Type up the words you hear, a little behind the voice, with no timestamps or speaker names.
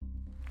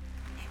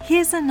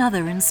Here's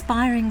another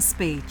inspiring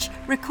speech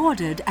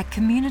recorded at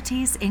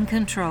Communities in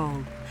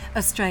Control,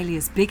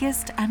 Australia's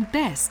biggest and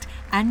best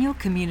annual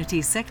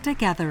community sector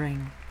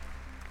gathering.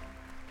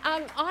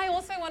 I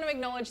also want to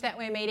acknowledge that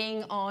we're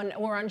meeting on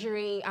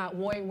Wurundjeri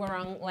Woi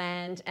Wurrung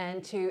land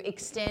and to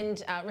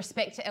extend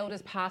respect to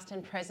elders past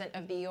and present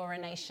of the Eora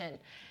Nation.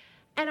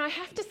 And I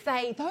have to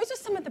say, those are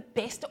some of the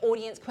best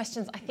audience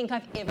questions I think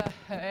I've ever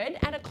heard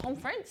at a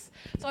conference.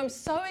 So I'm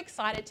so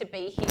excited to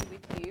be here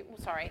with you.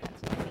 Oh, sorry,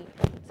 that's not me.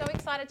 So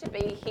excited to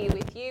be here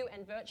with you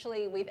and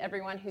virtually with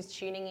everyone who's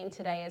tuning in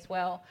today as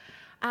well.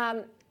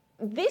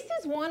 This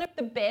is one of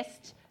the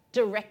best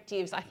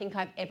directives I think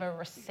I've ever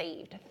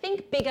received.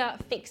 Think bigger,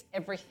 fix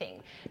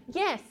everything.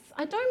 Yes,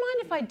 I don't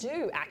mind if I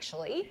do,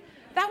 actually.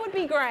 That would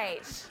be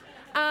great.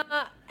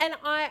 And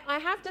I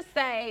have to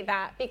say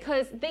that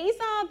because these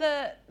are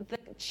the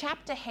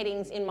chapter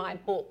headings in my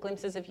book,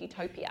 Glimpses of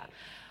Utopia.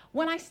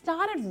 When I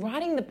started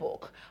writing the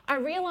book, I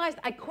realised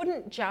I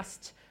couldn't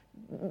just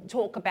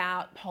talk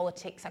about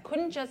politics. I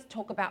couldn't just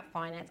talk about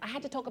finance. I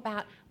had to talk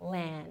about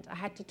land. I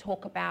had to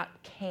talk about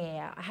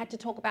care. I had to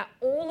talk about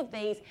all of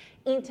these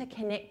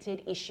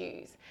interconnected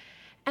issues.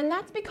 And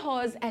that's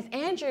because, as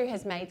Andrew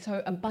has made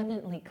so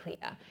abundantly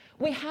clear,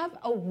 we have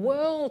a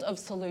world of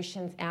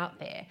solutions out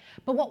there.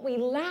 But what we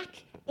lack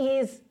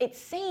is, it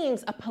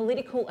seems, a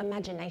political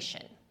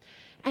imagination.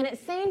 And it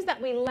seems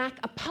that we lack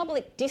a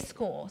public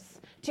discourse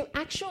to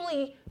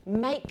actually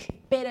make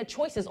better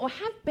choices or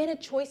have better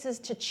choices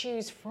to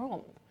choose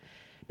from.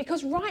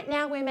 Because right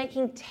now we're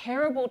making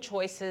terrible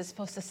choices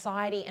for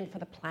society and for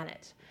the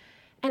planet.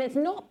 And it's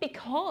not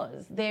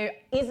because there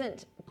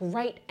isn't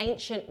great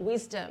ancient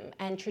wisdom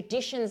and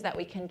traditions that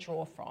we can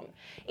draw from.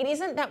 It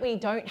isn't that we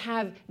don't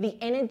have the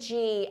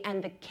energy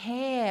and the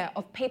care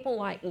of people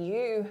like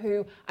you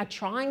who are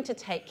trying to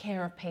take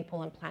care of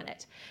people and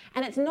planet.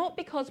 And it's not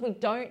because we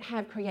don't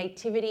have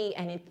creativity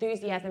and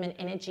enthusiasm and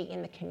energy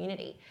in the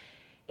community.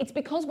 It's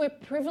because we're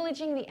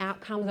privileging the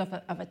outcomes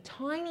of a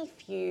tiny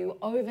few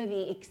over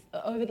the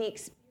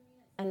experience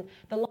and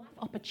the life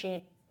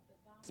opportunity of the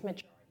vast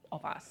majority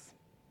of us.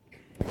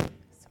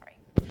 Sorry.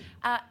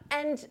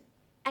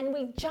 And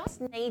we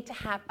just need to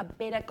have a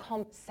better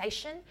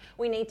conversation.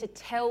 We need to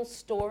tell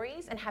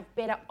stories and have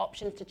better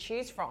options to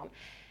choose from.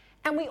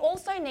 And we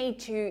also need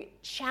to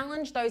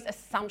challenge those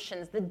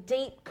assumptions, the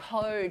deep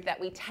code that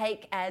we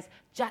take as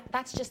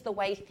that's just the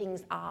way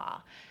things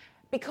are.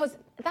 Because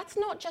that's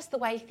not just the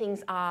way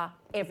things are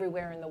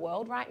everywhere in the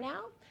world right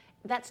now.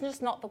 That's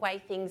just not the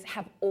way things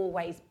have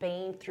always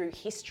been through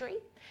history.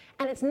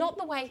 And it's not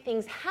the way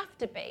things have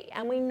to be.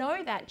 And we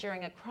know that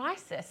during a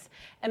crisis,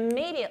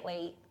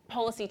 immediately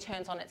policy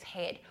turns on its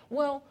head.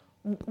 Well,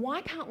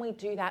 why can't we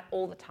do that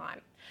all the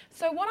time?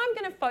 So what I'm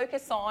going to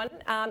focus on,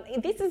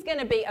 this is going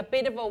to be a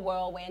bit of a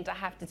whirlwind, I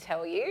have to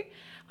tell you.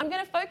 I'm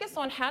going to focus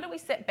on how do we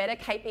set better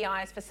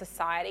KPIs for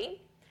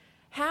society?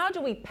 How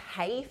do we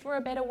pay for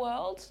a better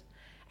world?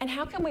 And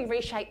how can we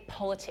reshape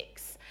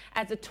politics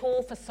as a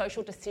tool for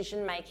social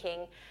decision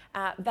making?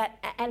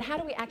 And how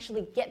do we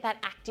actually get that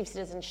active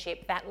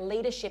citizenship, that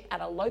leadership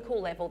at a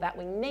local level that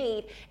we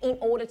need in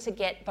order to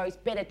get those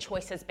better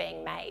choices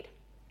being made?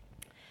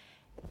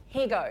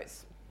 Here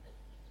goes.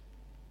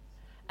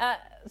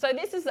 So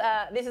this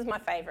is my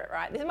favourite,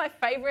 right? This is my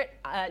favourite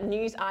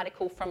news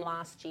article from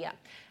last year.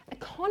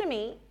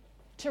 Economy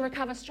to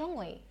recover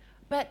strongly,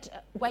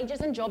 but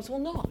wages and jobs will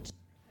not.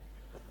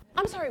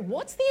 I'm sorry,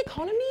 what's the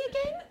economy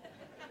again?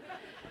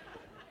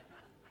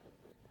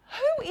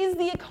 Who is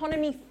the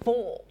economy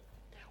for?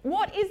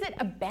 What is it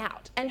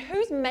about? And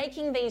who's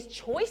making these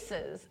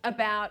choices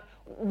about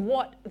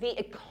what the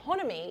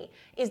economy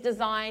is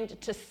designed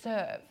to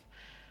serve?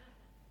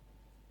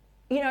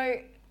 You know,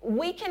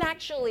 we can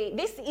actually,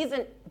 this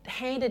isn't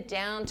handed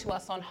down to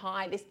us on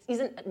high. This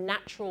isn't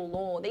natural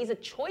law. These are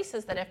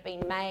choices that have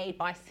been made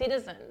by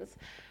citizens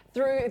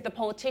through the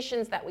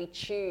politicians that we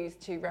choose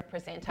to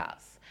represent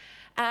us.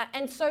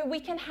 And so we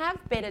can have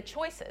better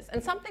choices.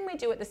 And something we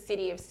do at the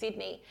City of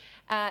Sydney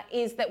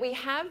is that we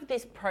have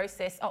this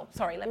process. Oh,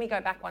 sorry, let me go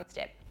back one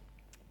step.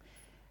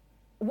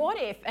 What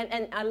if,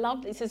 and I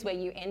love this is where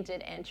you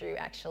ended, Andrew,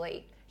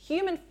 actually,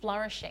 human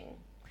flourishing.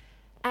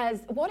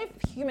 What if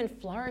human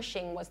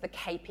flourishing was the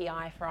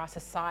KPI for our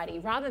society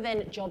rather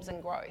than jobs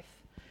and growth?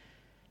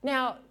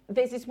 Now,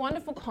 there's this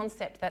wonderful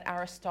concept that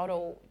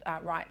Aristotle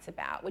writes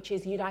about, which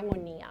is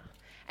eudaimonia.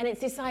 And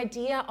it's this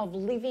idea of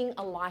living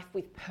a life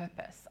with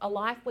purpose, a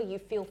life where you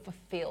feel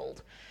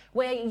fulfilled,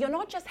 where you're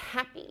not just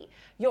happy,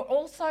 you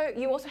also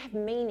have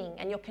meaning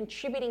and you're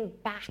contributing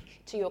back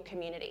to your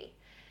community.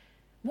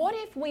 What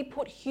if we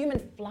put human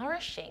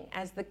flourishing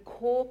as the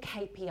core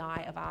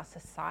KPI of our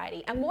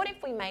society? And what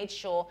if we made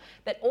sure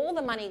that all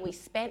the money we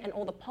spent and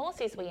all the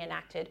policies we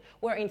enacted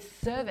were in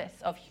service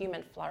of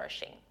human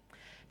flourishing?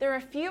 There are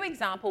a few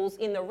examples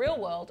in the real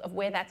world of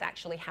where that's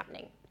actually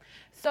happening.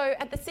 So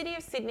at the City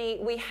of Sydney,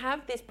 we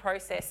have this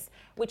process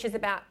which is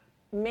about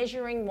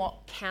measuring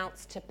what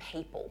counts to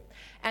people,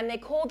 and they're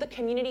called the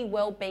Community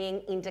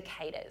Wellbeing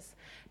Indicators.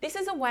 This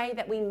is a way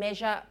that we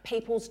measure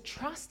people's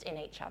trust in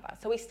each other.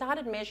 So we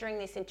started measuring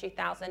this in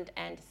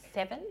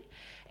 2007.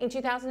 In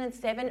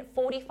 2007,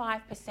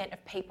 45%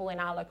 of people in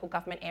our local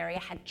government area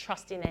had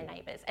trust in their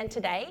neighbours, and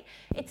today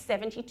it's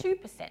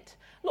 72%.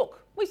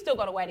 Look, we've still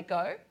got a way to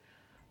go,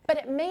 but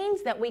it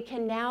means that we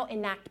can now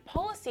enact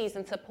policies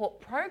and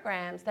support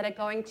programs that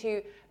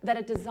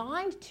are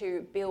designed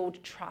to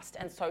build trust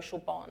and social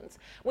bonds.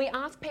 We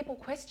ask people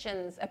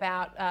questions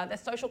about the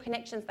social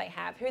connections they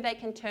have, who they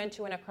can turn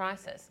to in a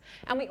crisis,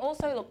 and we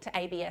also look to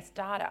ABS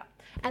data,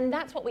 and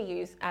that's what we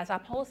use as our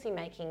policy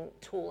making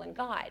tool and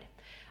guide.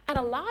 At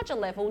a larger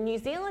level, New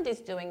Zealand is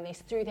doing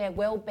this through their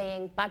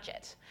wellbeing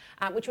budget,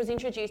 which was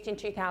introduced in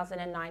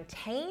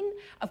 2019.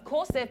 Of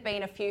course, there have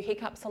been a few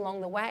hiccups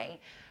along the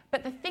way,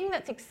 but the thing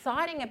that's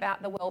exciting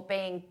about the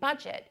wellbeing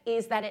budget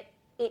is that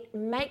it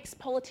makes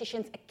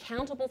politicians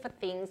accountable for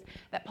things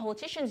that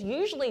politicians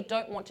usually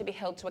don't want to be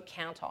held to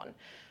account on.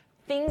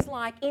 Things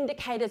like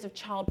indicators of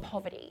child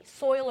poverty,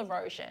 soil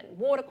erosion,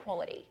 water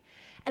quality.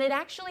 And it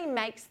actually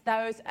makes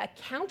those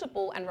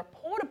accountable and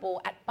reportable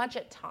at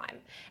budget time.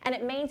 And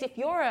it means if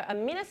you're a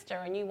minister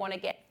and you want to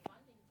get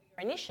funding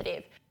for your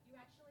initiative, you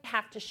actually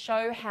have to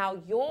show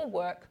how your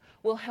work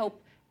will help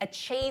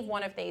achieve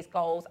one of these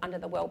goals under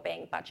the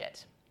wellbeing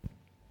budget.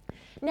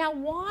 Now,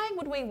 why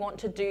would we want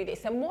to do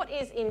this, and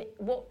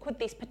what could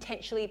this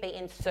potentially be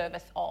in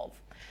service of?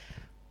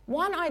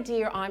 One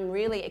idea I'm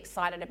really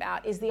excited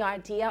about is the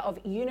idea of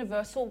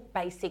universal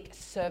basic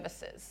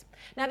services.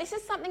 Now, this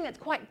is something that's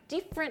quite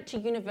different to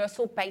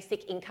universal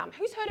basic income.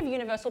 Who's heard of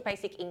universal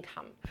basic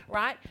income,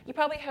 right? You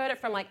probably heard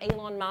it from like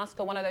Elon Musk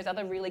or one of those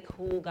other really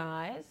cool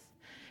guys.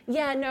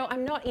 Yeah, no,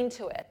 I'm not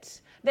into it.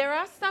 There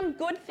are some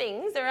good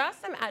things. There are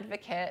some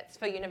advocates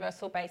for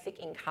universal basic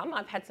income.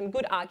 I've had some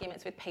good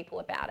arguments with people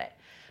about it.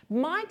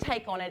 My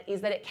take on it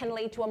is that it can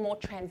lead to a more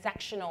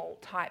transactional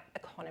type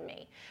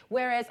economy.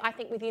 Whereas I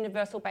think with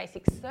universal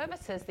basic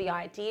services, the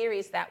idea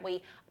is that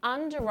we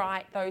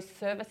underwrite those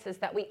services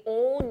that we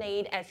all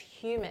need as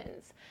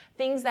humans,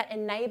 things that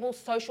enable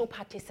social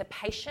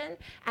participation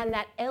and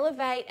that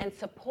elevate and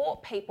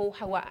support people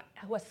who are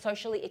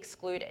socially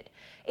excluded.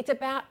 It's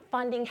about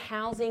funding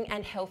housing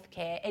and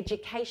healthcare,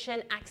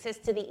 education, access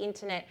to the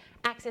internet,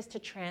 access to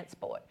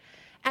transport.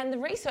 And the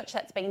research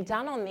that's been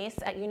done on this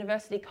at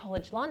University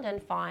College London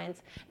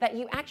finds that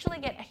you actually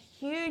get a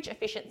huge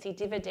efficiency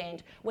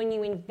dividend when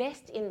you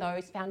invest in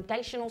those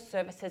foundational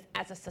services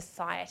as a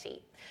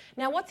society.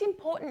 Now, what's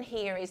important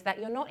here is that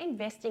you're not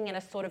investing in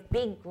a sort of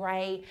big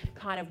grey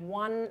kind of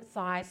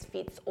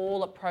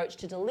one-size-fits-all approach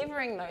to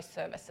delivering those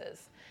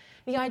services.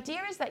 The idea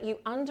is that you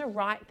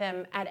underwrite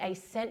them at a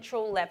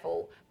central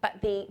level,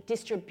 but the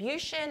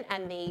distribution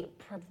and the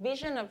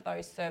provision of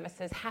those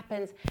services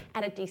happens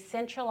at a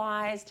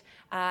decentralised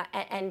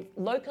and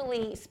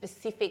locally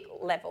specific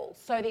level.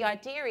 So the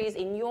idea is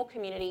in your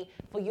community,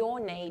 for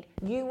your need,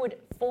 you would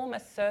form a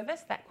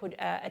service that could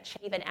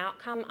achieve an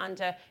outcome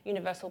under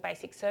universal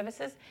basic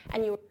services,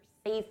 and you would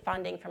receive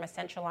funding from a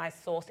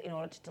centralised source in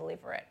order to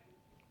deliver it.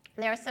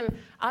 There are some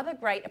other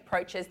great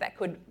approaches that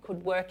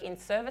could work in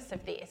service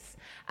of this.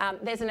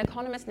 There's an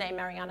economist named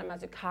Mariana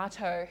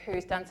Mazzucato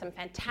who's done some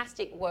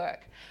fantastic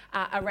work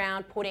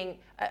around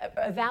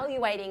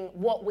evaluating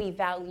what we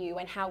value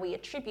and how we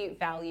attribute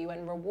value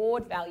and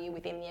reward value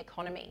within the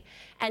economy.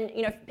 And,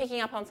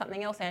 picking up on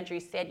something else Andrew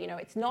said,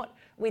 it's not,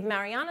 with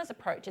Mariana's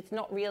approach, it's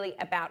not really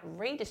about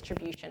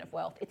redistribution of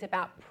wealth, it's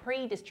about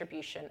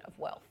pre-distribution of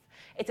wealth.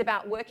 It's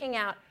about working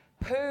out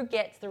who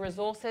gets the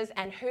resources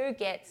and who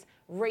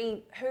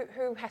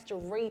has to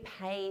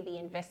repay the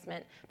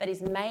investment that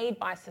is made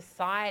by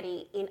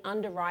society in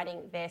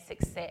underwriting their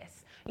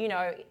success.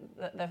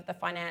 The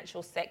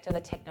financial sector,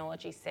 the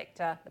technology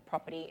sector, the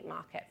property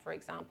market, for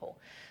example.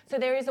 So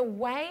there is a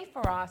way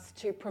for us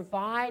to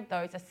provide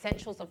those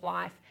essentials of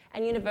life,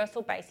 and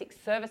universal basic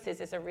services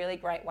is a really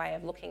great way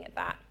of looking at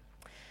that.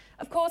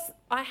 Of course,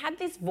 I had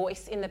this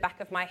voice in the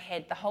back of my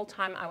head the whole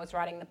time I was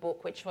writing the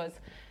book, which was,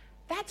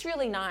 that's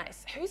really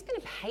nice. Who's going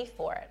to pay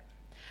for it?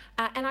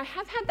 And I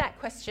have had that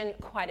question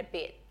quite a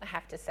bit, I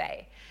have to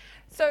say.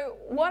 So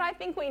what I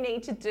think we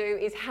need to do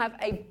is have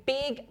a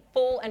big,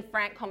 full and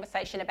frank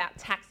conversation about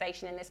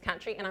taxation in this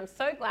country. And I'm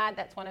so glad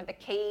that's one of the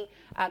key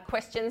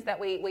questions that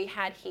we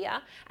had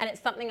here. And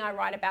it's something I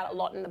write about a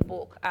lot in the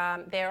book.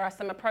 There are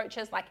some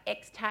approaches like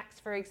X-tax,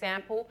 for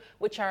example,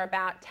 which are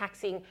about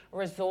taxing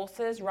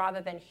resources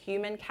rather than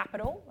human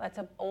capital. That's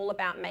all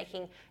about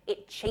making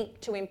it cheap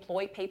to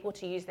employ people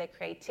to use their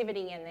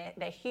creativity and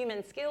their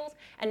human skills,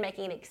 and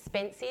making it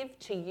expensive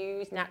to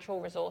use natural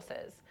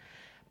resources.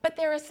 But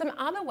there are some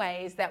other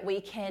ways that we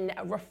can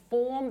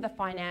reform the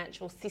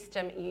financial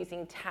system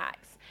using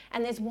tax.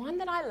 And there's one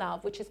that I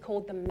love, which is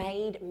called the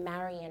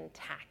Maid-Marian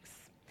tax.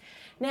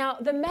 Now,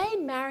 the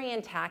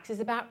Maid-Marian tax is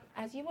about,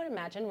 as you would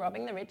imagine,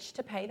 robbing the rich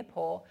to pay the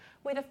poor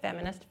with a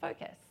feminist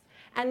focus.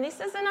 And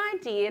this is an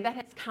idea that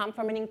has come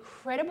from an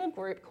incredible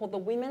group called the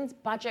Women's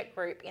Budget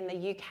Group in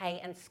the UK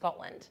and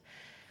Scotland.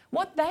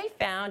 What they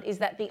found is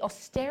that the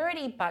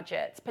austerity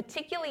budgets,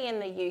 particularly in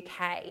the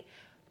UK,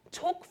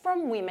 took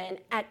from women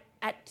at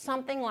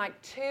something like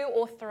 2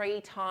 or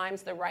 3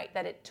 times the rate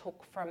that it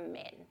took from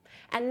men.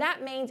 And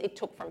that means it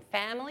took from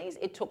families,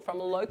 it took from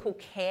local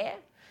care,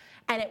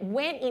 and it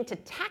went into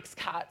tax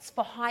cuts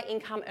for high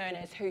income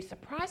earners who,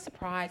 surprise,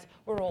 surprise,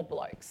 were all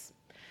blokes.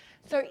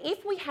 So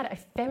if we had a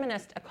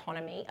feminist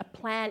economy, a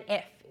Plan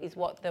F is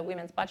what the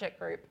Women's Budget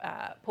Group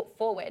put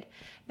forward,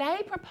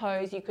 they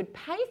propose you could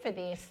pay for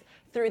this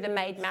through the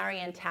Maid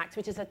Marian tax,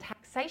 which is a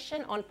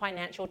taxation on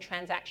financial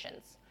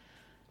transactions.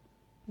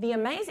 The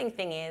amazing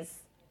thing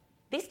is,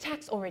 this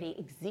tax already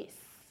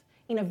exists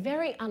in a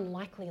very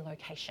unlikely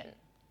location.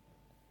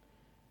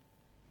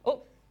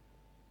 Oh,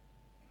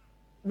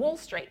 Wall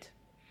Street,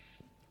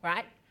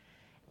 right?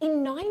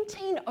 In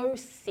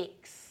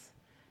 1906,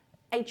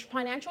 a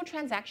financial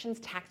transactions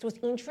tax was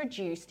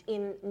introduced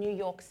in New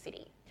York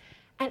City.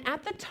 And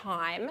at the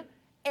time,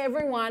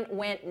 everyone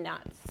went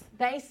nuts.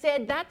 They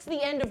said, that's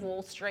the end of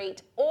Wall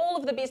Street. All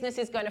of the business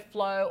is going to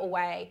flow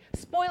away.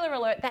 Spoiler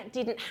alert, that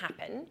didn't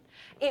happen.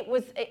 It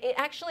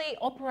actually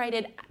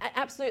operated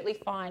absolutely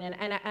fine,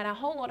 and a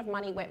whole lot of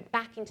money went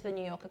back into the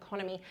New York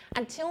economy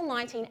until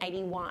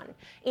 1981.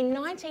 In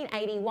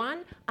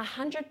 1981,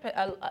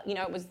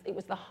 it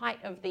was the height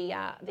of the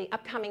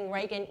upcoming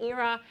Reagan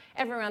era.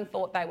 Everyone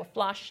thought they were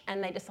flush,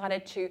 and they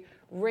decided to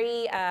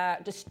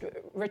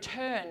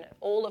return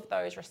all of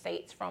those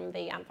receipts from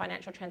the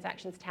financial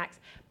transactions tax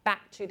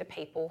back to the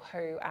people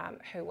who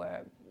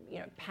were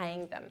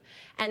paying them.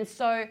 And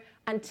so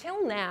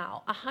until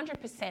now,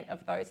 100%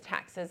 of those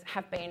taxes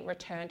have been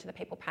returned to the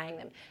people paying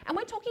them. And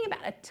we're talking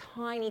about a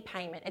tiny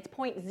payment. It's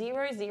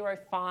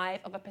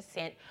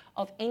 0.005%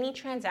 of any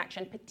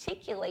transaction,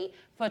 particularly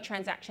for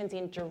transactions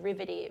in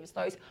derivatives,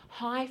 those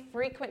high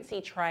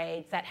frequency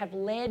trades that have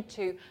led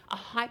to a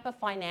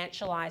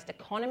hyper-financialised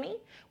economy,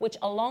 which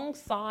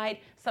alongside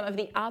some of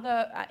the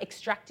other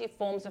extractive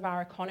forms of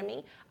our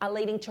economy are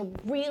leading to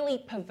really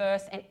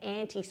perverse and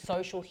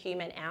anti-social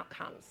human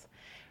outcomes.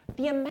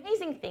 The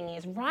amazing thing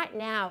is, right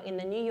now in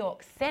the New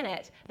York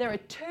Senate, there are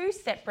 2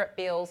 separate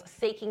bills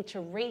seeking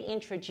to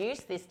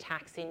reintroduce this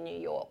tax in New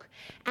York.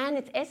 And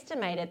it's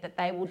estimated that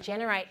they will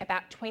generate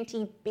about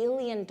 $20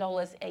 billion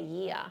a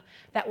year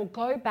that will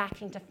go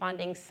back into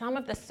funding some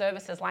of the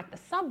services like the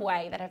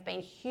subway that have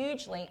been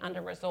hugely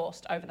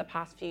under-resourced over the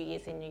past few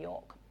years in New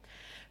York.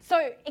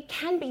 So it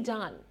can be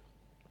done.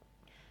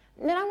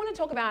 Then I want to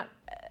talk about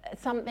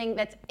something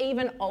that's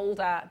even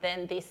older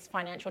than this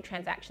financial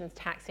transactions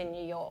tax in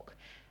New York,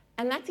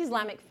 and that's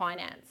Islamic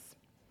finance.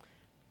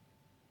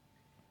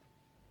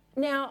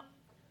 Now,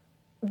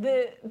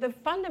 the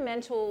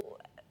fundamental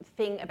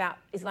thing about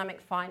Islamic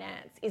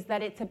finance is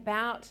that it's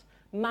about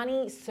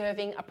money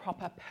serving a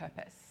proper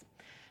purpose.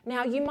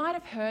 Now, you might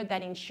have heard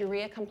that in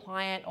Sharia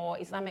compliant or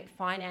Islamic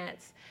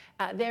finance,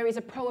 there is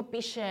a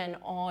prohibition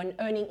on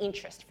earning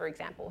interest, for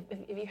example.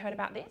 Have you heard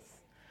about this?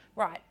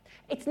 Right.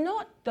 It's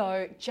not,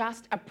 though,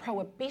 just a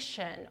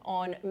prohibition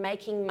on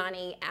making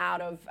money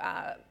out of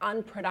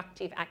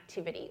unproductive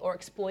activity or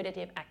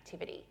exploitative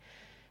activity.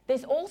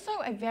 There's also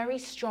a very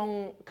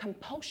strong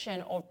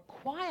compulsion or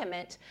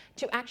requirement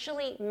to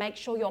actually make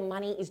sure your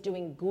money is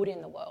doing good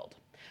in the world.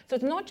 So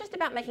it's not just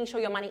about making sure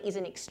your money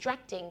isn't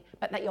extracting,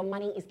 but that your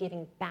money is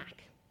giving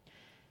back.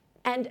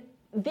 And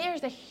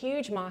there's a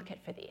huge market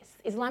for this.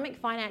 Islamic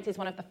finance is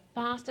one of the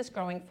fastest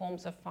growing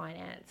forms of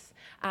finance.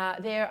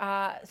 There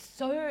are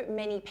so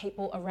many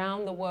people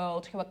around the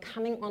world who are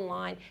coming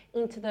online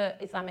into the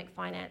Islamic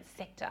finance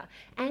sector.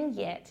 And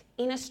yet,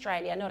 in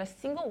Australia, not a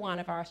single one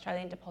of our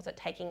Australian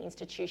deposit-taking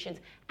institutions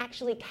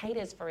actually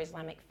caters for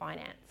Islamic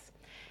finance.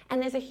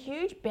 And there's a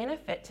huge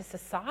benefit to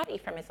society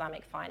from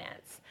Islamic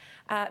finance.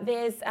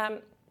 There's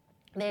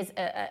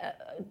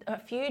a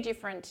few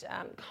different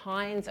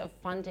kinds of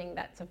funding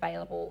that's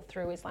available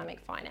through Islamic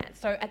finance.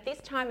 So at this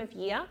time of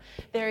year,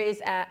 there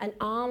is an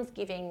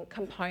alms-giving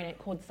component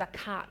called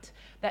zakat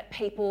that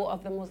people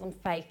of the Muslim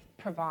faith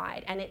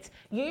provide, and it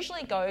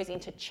usually goes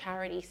into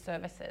charity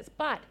services.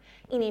 But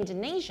in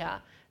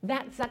Indonesia,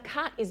 that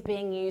zakat is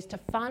being used to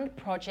fund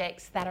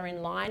projects that are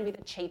in line with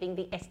achieving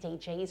the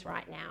SDGs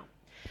right now.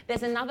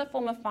 There's another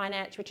form of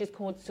finance which is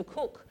called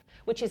sukuk,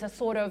 which is a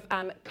sort of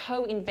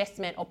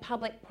co-investment or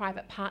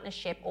public-private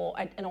partnership or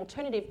an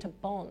alternative to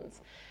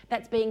bonds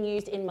that's being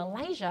used in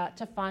Malaysia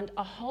to fund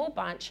a whole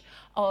bunch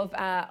of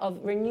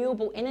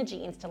renewable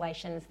energy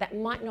installations that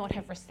might not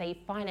have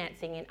received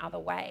financing in other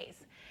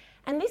ways.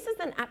 And this is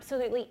an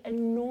absolutely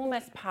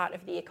enormous part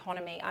of the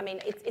economy. I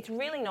mean, it's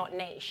really not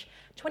niche.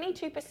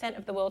 22%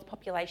 of the world's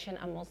population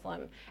are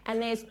Muslim,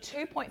 and there's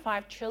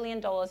 $2.5 trillion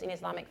in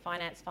Islamic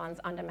finance funds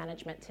under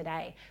management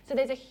today. So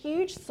there's a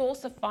huge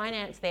source of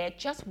finance there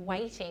just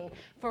waiting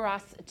for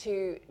us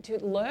to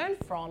learn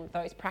from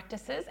those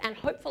practices and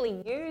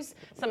hopefully use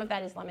some of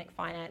that Islamic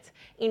finance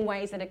in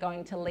ways that are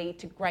going to lead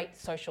to great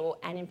social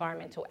and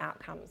environmental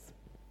outcomes.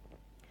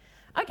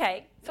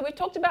 Okay, so we've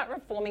talked about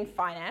reforming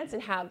finance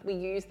and how we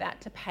use that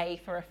to pay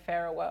for a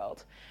fairer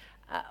world.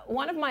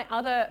 One of my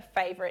other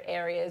favourite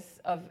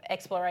areas of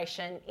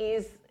exploration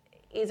is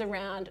is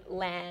around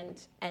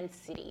land and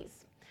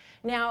cities.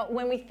 Now,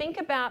 when we think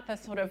about the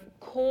sort of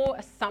core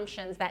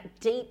assumptions, that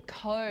deep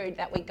code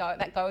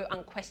that go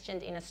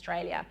unquestioned in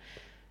Australia,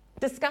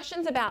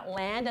 discussions about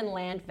land and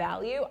land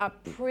value are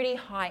pretty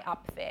high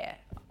up there.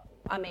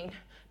 I mean,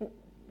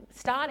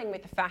 starting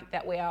with the fact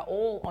that we are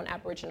all on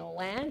Aboriginal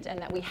land and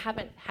that we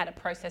haven't had a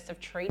process of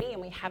treaty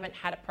and we haven't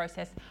had a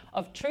process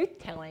of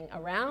truth-telling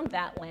around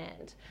that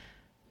land.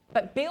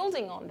 But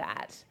building on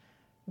that,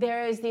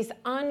 there is this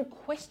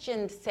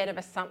unquestioned set of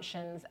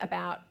assumptions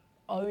about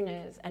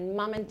owners and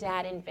mum and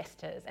dad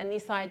investors, and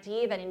this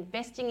idea that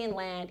investing in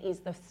land is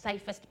the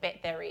safest bet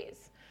there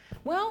is.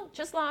 Well,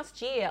 just last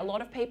year, a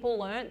lot of people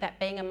learnt that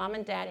being a mum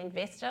and dad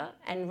investor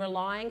and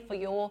relying for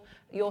your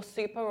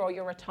super or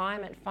your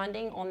retirement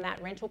funding on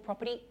that rental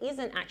property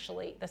isn't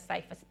actually the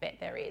safest bet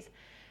there is.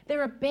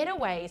 There are better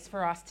ways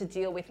for us to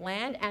deal with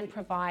land and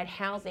provide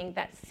housing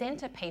that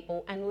centre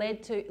people and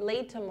lead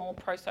to more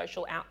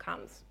pro-social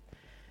outcomes.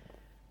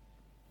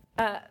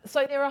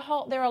 So there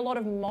are a lot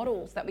of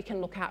models that we can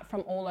look at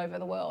from all over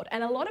the world,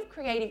 and a lot of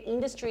creative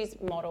industries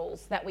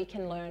models that we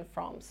can learn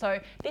from.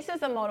 So this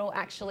is a model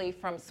actually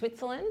from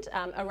Switzerland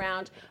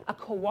around a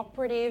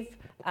cooperative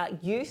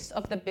use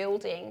of the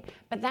building,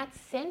 but that's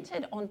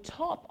centred on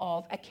top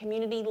of a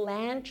community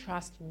land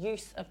trust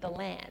use of the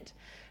land.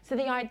 So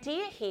the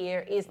idea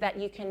here is that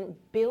you can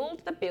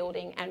build the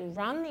building and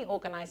run the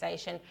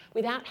organisation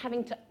without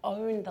having to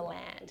own the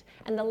land.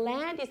 And the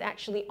land is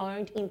actually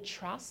owned in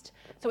trust,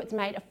 so it's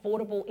made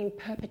affordable in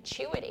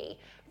perpetuity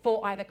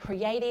for either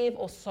creative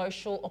or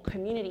social or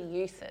community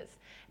uses.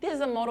 This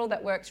is a model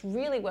that works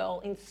really well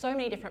in so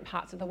many different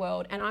parts of the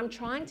world, and I'm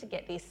trying to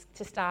get this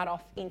to start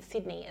off in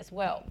Sydney as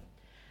well.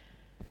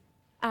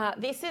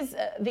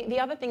 The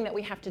other thing that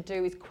we have to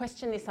do is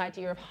question this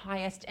idea of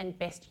highest and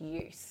best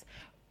use.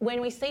 When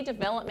we see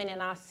development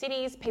in our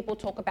cities, people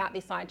talk about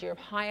this idea of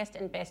highest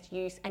and best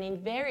use, and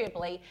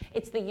invariably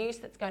it's the use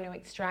that's going to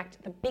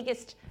extract the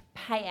biggest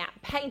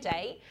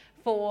payday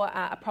for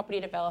a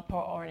property developer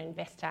or an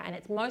investor, and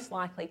it's most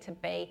likely to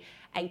be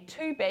a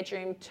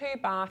 2-bedroom,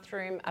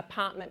 2-bathroom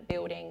apartment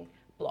building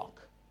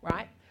block,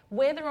 right?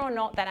 Whether or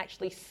not that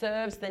actually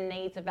serves the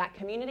needs of that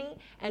community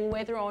and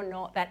whether or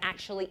not that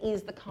actually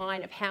is the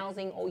kind of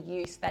housing or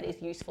use that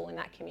is useful in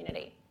that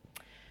community.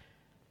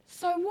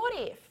 So what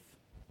if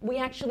we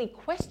actually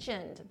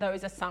questioned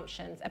those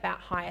assumptions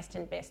about highest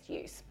and best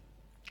use?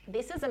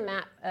 This is a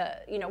map,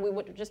 we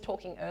were just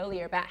talking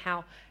earlier about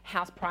how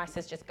house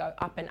prices just go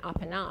up and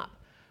up and up.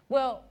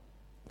 Well,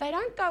 they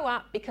don't go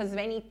up because of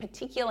any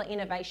particular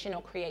innovation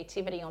or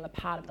creativity on the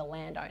part of the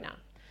landowner.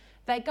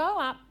 They go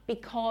up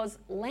because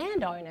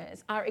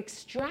landowners are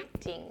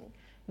extracting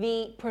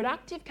the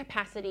productive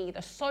capacity,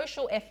 the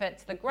social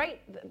efforts,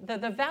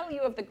 the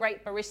value of the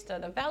great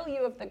barista, the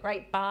value of the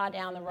great bar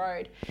down the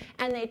road,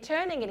 and they're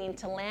turning it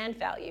into land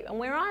value. And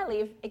where I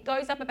live, it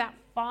goes up about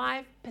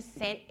 5%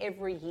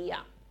 every year,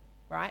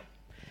 right?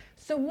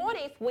 So what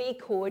if we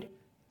could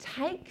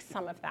take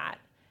some of that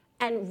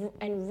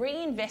and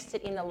reinvest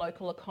it in the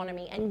local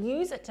economy and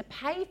use it to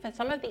pay for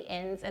some of the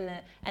ends and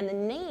the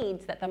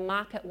needs that the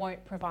market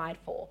won't provide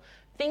for?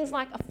 Things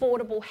like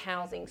affordable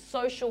housing,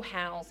 social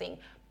housing,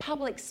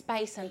 public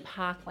space and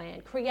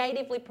parkland,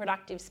 creatively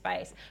productive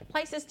space,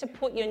 places to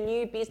put your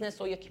new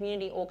business or your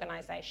community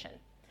organisation.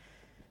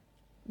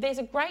 There's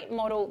a great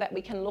model that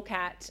we can look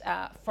at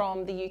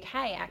from the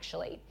UK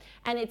actually,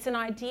 and it's an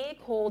idea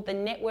called the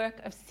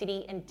Network of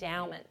City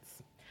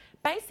Endowments.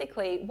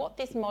 Basically, what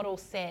this model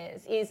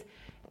says is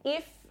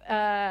if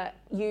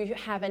you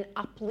have an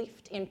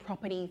uplift in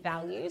property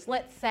values,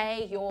 let's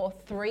say your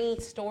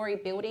 3-storey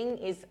building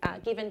is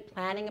given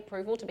planning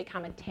approval to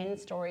become a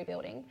 10-storey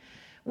building,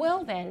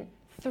 well then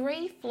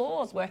 3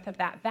 floors worth of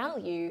that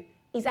value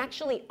is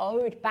actually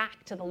owed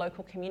back to the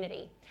local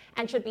community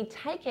and should be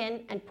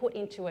taken and put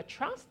into a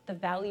trust, the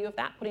value of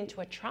that put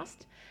into a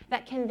trust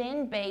that can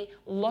then be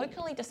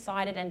locally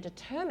decided and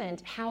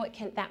determined how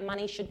that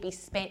money should be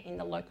spent in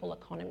the local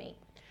economy.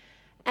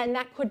 And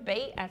that could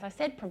be, as I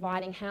said,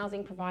 providing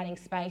housing, providing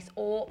space,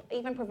 or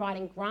even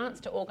providing grants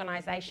to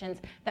organisations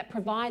that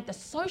provide the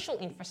social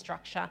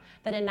infrastructure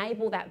that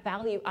enable that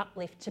value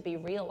uplift to be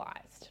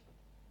realised.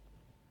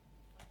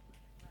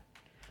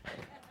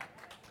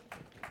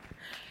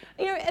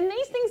 And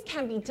these things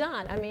can be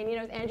done. I mean,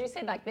 as Andrew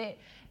said,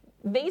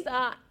 these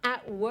are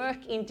at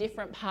work in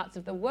different parts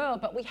of the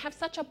world, but we have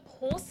such a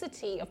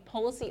paucity of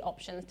policy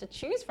options to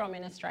choose from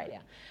in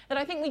Australia that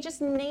I think we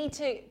just need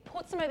to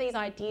put some of these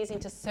ideas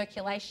into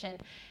circulation,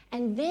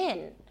 and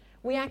then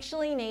we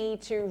actually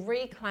need to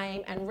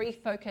reclaim and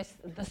refocus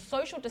the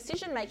social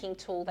decision-making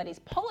tool that is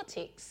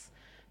politics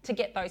to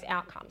get those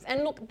outcomes.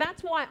 And look,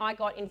 that's why I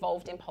got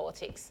involved in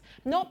politics,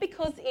 not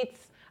because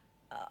it's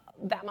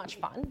that much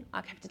fun,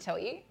 I have to tell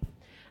you.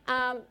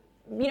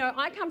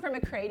 I come from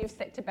a creative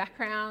sector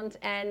background,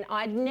 and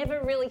I'd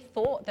never really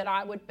thought that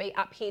I would be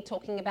up here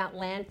talking about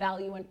land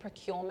value and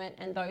procurement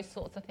and those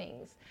sorts of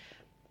things.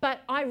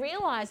 But I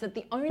realised that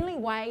the only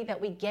way that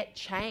we get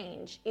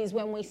change is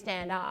when we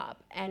stand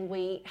up and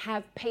we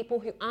have people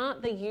who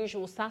aren't the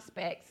usual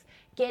suspects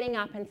getting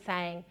up and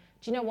saying,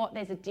 do you know what?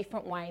 There's a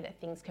different way that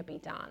things could be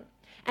done.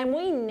 And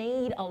we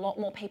need a lot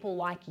more people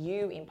like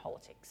you in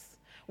politics.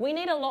 We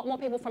need a lot more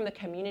people from the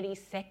community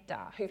sector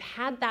who've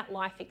had that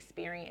life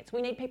experience.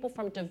 We need people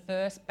from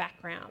diverse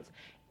backgrounds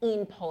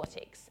in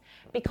politics,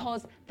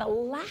 because the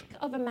lack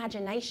of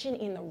imagination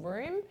in the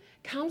room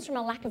comes from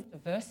a lack of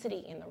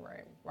diversity in the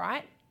room,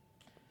 right?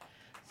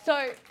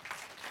 So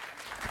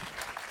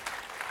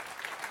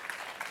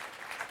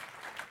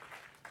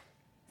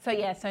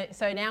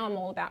now I'm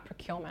all about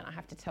procurement, I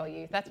have to tell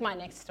you. That's my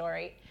next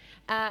story.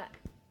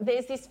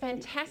 There's this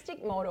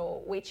fantastic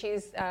model which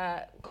is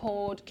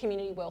called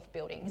community wealth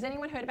building. Has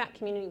anyone heard about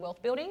community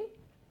wealth building?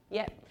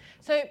 Yep.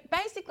 So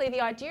basically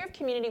the idea of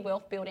community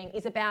wealth building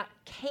is about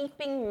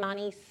keeping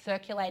money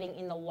circulating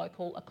in the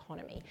local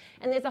economy.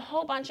 And there's a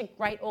whole bunch of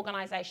great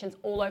organisations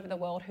all over the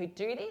world who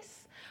do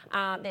this.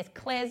 There's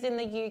Claire's in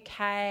the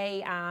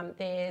UK,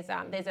 there's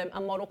a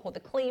model called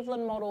the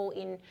Cleveland model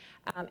in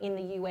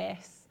the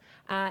US.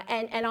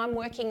 And I'm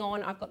working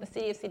on, I've got the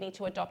City of Sydney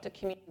to adopt a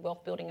community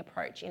wealth building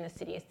approach in the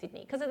City of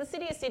Sydney. Because at the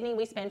City of Sydney,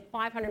 we spend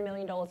 $500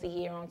 million a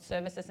year on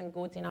services and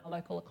goods in our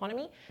local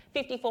economy.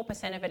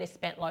 54% of it is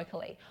spent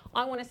locally.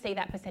 I want to see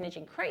that percentage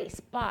increase,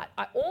 but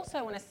I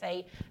also want to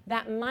see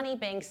that money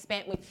being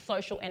spent with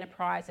social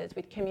enterprises,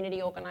 with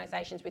community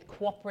organisations, with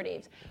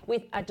cooperatives,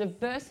 with a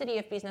diversity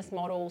of business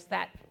models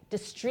that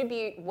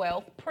distribute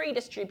wealth,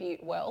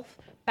 pre-distribute wealth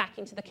back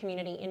into the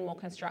community in more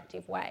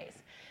constructive ways.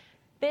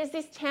 There's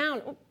this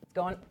town,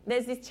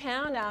 There's this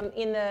town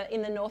in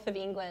the north of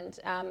England,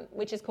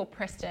 which is called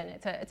Preston.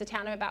 It's a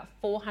town of about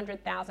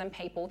 400,000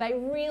 people. They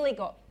really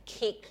got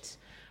kicked,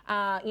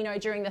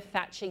 during the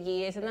Thatcher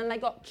years, and then they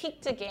got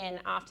kicked again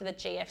after the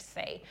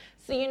GFC.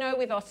 So,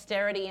 with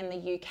austerity in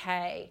the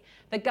UK,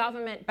 the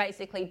government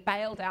basically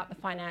bailed out the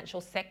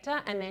financial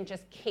sector and then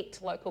just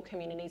kicked local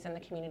communities and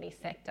the community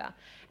sector.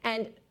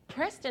 And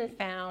Preston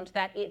found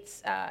that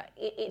its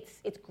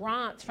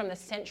grants from the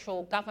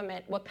central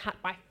government were cut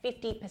by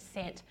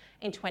 50%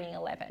 in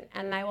 2011.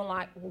 And they were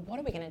like, well, what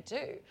are we going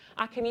to do?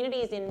 Our community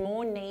is in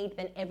more need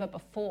than ever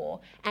before,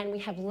 and we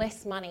have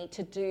less money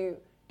to do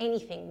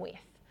anything with.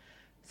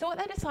 So what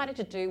they decided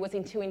to do was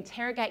to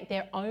interrogate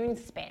their own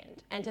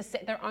spend and to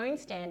set their own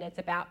standards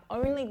about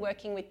only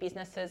working with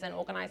businesses and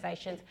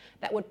organisations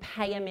that would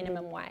pay a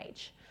minimum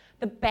wage.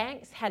 The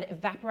banks had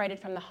evaporated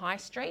from the high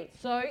street,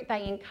 so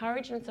they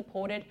encouraged and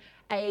supported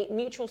a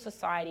mutual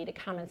society to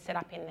come and set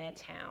up in their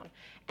town.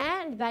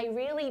 And they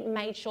really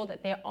made sure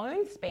that their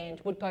own spend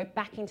would go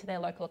back into their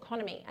local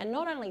economy. And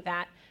not only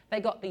that,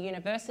 they got the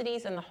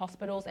universities and the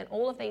hospitals and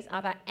all of these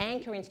other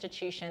anchor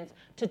institutions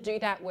to do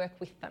that work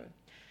with them.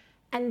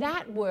 And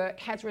that work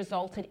has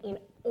resulted in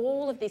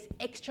all of this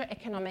extra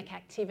economic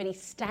activity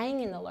staying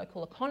in the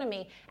local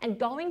economy and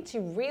going to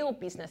real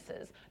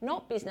businesses,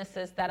 not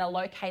businesses that are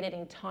located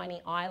in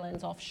tiny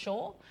islands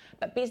offshore,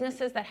 but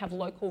businesses that have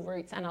local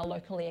roots and are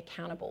locally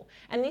accountable.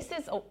 And this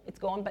is, it's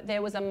gone, but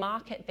there was a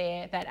market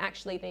there that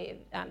actually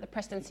the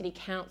Preston City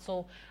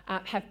Council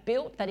have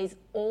built that is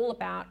all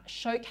about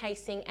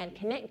showcasing and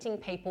connecting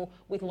people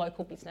with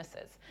local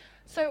businesses.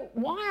 So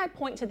why I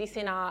point to this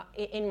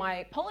in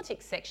my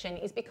politics section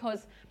is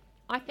because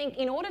I think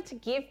in order to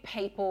give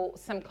people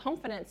some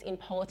confidence in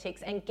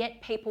politics and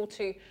get people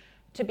to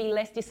be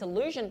less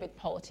disillusioned with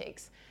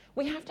politics,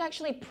 we have to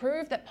actually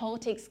prove that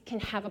politics can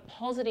have a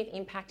positive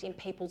impact in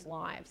people's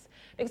lives.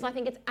 Because I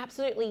think it's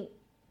absolutely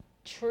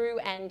true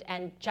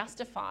and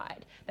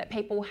justified that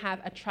people have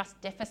a trust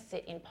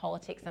deficit in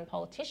politics and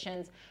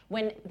politicians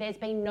when there's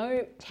been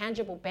no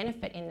tangible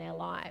benefit in their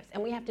lives.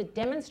 And we have to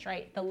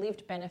demonstrate the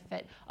lived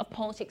benefit of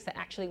politics that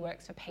actually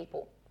works for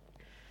people.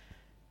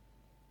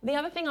 The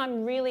other thing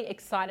I'm really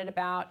excited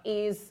about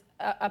is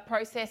a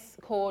process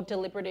called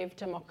deliberative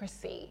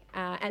democracy.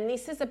 And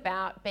this is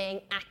about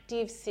being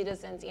active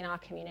citizens in our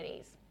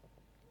communities.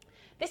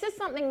 This is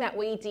something that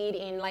we did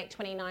in late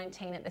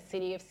 2019 at the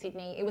City of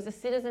Sydney. It was a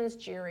citizens'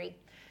 jury.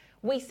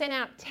 We sent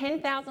out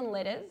 10,000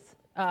 letters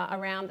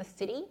around the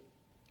city.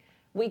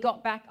 We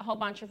got back a whole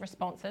bunch of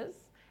responses.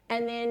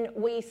 And then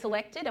we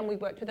selected and we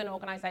worked with an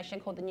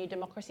organisation called the New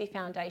Democracy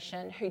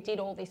Foundation who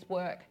did all this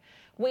work.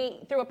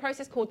 Through a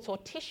process called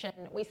sortition,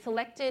 we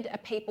selected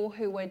people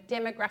who were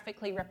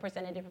demographically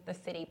representative of the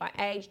city by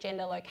age,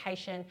 gender,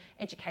 location,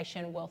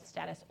 education, wealth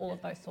status, all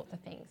of those sorts of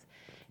things.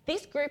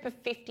 This group of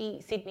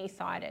 50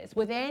 Sydney-siders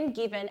were then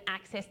given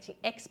access to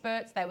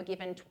experts. They were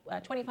given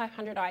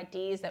 2,500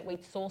 ideas that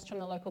we'd sourced from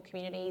the local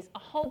communities, a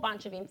whole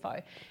bunch of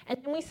info.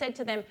 And then we said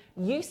to them,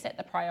 you set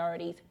the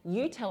priorities,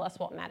 you tell us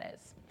what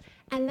matters.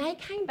 And they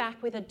came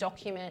back with a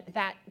document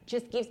that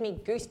just gives me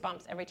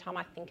goosebumps every time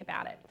I think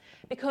about it.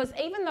 Because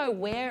even though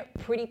we're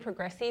pretty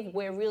progressive,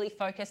 we're really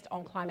focused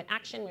on climate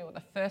action. We were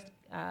the first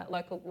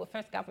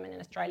first government in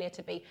Australia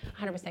to be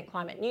 100%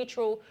 climate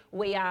neutral.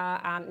 We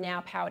are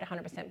now powered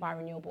 100% by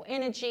renewable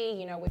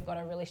energy. We've got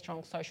a really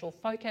strong social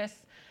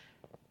focus.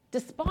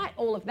 Despite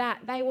all of that,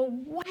 they were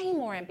way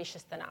more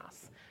ambitious than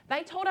us.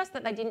 They told us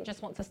that they didn't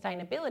just want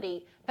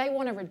sustainability, they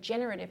want a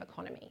regenerative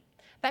economy.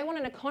 They want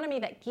an economy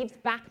that gives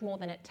back more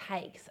than it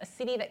takes, a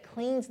city that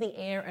cleans the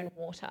air and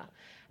water.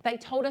 They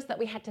told us that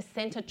we had to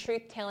centre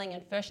truth-telling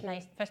and First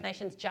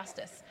Nations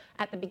justice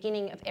at the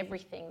beginning of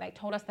everything. They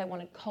told us they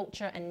wanted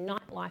culture and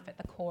nightlife at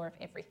the core of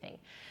everything.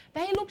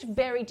 They looked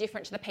very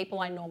different to the people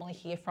I normally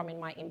hear from in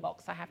my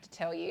inbox, I have to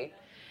tell you.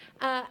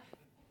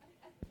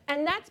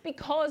 And that's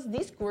because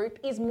this group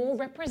is more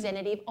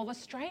representative of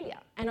Australia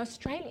and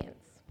Australians.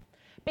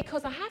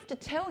 Because I have to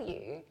tell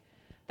you,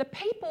 the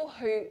people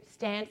who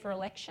stand for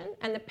election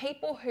and the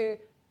people who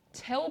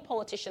tell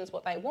politicians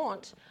what they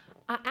want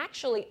are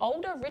actually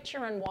older,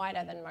 richer and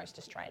whiter than most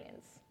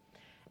Australians.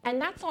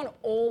 And that's on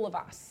all of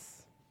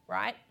us,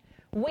 right?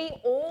 We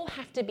all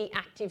have to be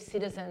active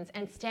citizens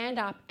and stand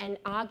up and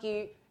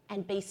argue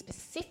and be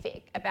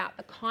specific about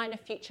the kind of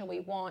future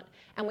we want.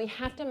 And we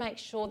have to make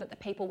sure that the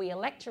people we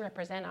elect to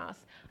represent us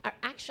are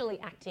actually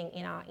acting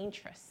in our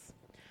interests.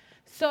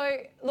 So,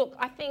 look,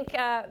 I think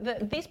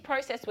this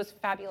process was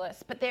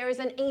fabulous, but there is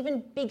an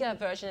even bigger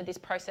version of this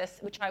process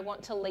which I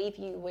want to leave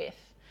you with.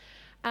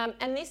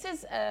 And this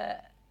is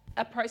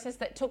a process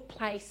that took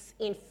place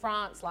in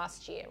France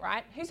last year,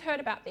 right? Who's heard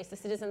about this, the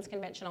Citizens'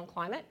 Convention on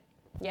Climate?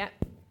 Yeah.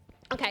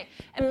 Okay,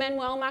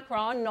 Emmanuel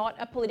Macron, not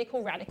a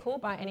political radical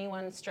by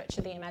anyone's stretch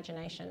of the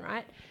imagination,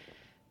 right?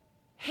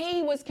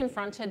 He was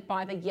confronted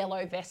by the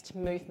Yellow Vest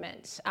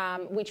movement,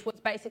 which was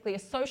basically a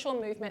social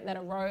movement that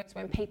arose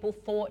when people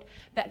thought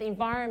that the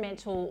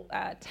environmental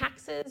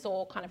taxes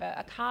or kind of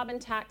a carbon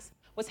tax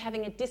was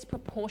having a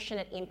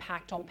disproportionate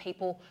impact on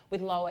people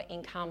with lower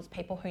incomes,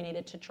 people who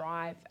needed to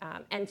drive.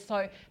 And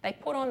so they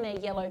put on their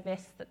yellow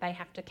vests that they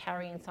have to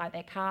carry inside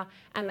their car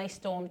and they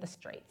stormed the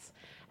streets.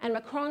 And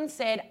Macron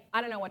said,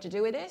 I don't know what to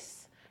do with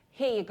this.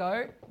 Here you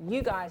go.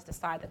 You guys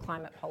decide the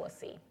climate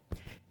policy.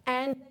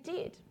 And they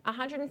did.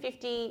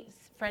 150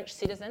 French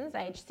citizens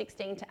aged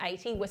 16 to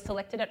 80 were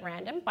selected at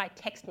random by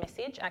text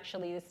message,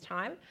 actually this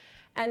time.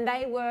 And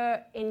they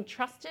were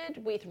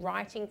entrusted with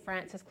writing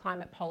France's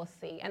climate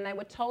policy. And they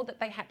were told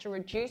that they had to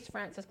reduce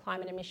France's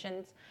climate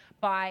emissions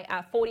by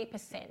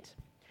 40%.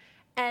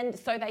 And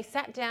so they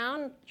sat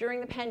down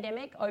during the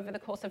pandemic over the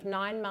course of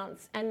 9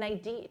 months, and they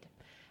did.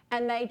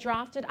 And they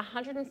drafted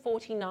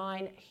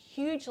 149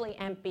 hugely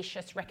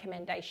ambitious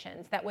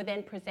recommendations that were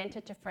then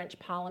presented to French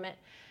Parliament.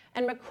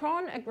 And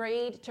Macron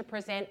agreed to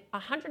present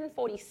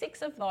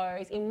 146 of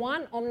those in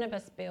one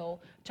omnibus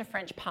bill to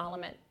French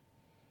Parliament.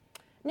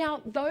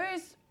 Now,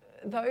 those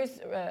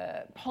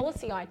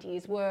policy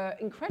ideas were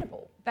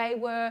incredible. They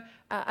were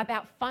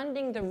about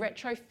funding the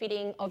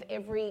retrofitting of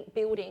every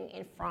building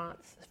in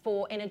France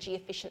for energy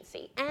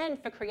efficiency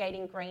and for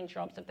creating green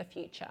jobs of the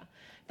future.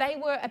 They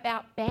were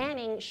about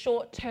banning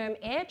short-distance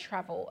air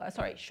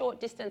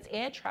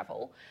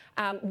travel,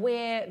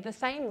 where the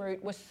same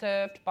route was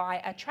served by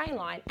a train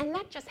line, and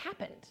that just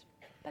happened.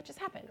 That just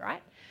happened,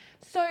 right?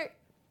 So.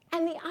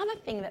 And the other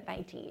thing that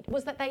they did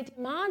was that they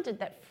demanded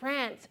that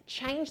France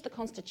change the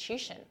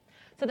constitution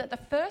so that the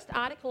first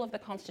article of the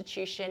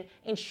constitution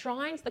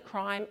enshrines the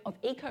crime of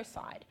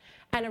ecocide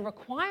and a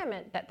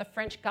requirement that the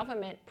French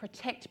government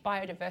protect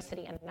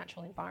biodiversity and the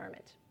natural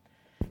environment.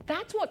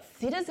 That's what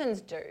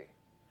citizens do.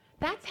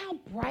 That's how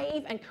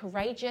brave and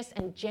courageous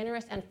and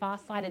generous and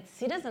far-sighted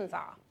citizens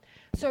are.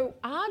 So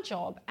our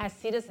job as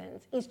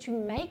citizens is to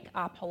make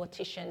our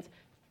politicians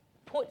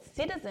put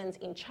citizens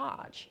in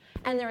charge.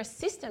 And there are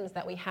systems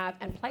that we have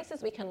and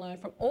places we can learn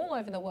from all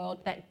over the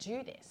world that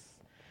do this.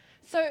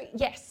 So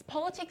yes,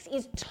 politics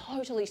is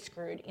totally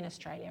screwed in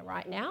Australia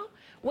right now.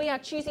 We are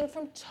choosing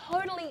from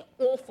totally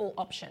awful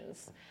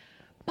options.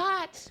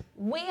 But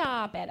we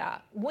are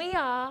better. We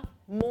are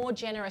more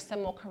generous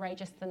and more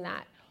courageous than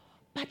that.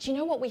 But you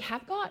know what we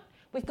have got?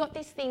 We've got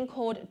this thing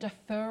called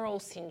deferral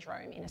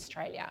syndrome in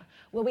Australia,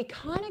 where we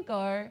kind of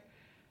go,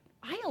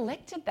 I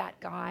elected that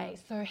guy,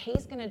 so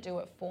he's going to do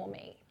it for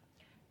me.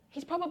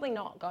 He's probably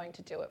not going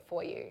to do it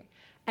for you.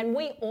 And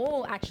we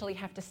all actually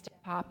have to step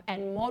up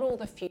and model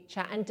the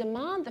future and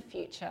demand the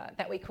future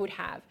that we could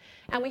have.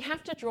 And we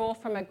have to draw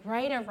from a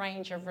greater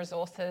range of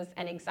resources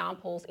and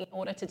examples in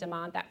order to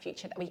demand that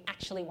future that we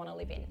actually want to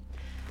live in.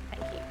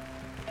 Thank you.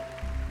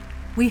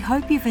 We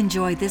hope you've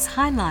enjoyed this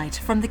highlight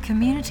from the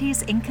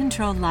Communities in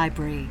Control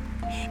Library.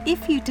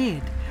 If you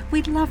did,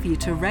 we'd love you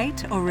to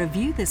rate or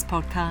review this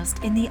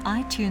podcast in the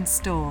iTunes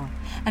Store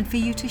and for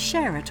you to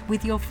share it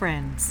with your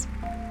friends.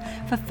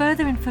 For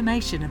further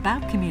information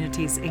about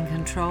Communities in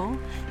Control,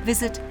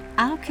 visit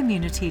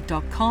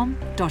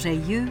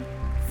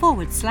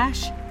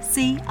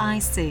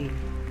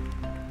ourcommunity.com.au/CIC.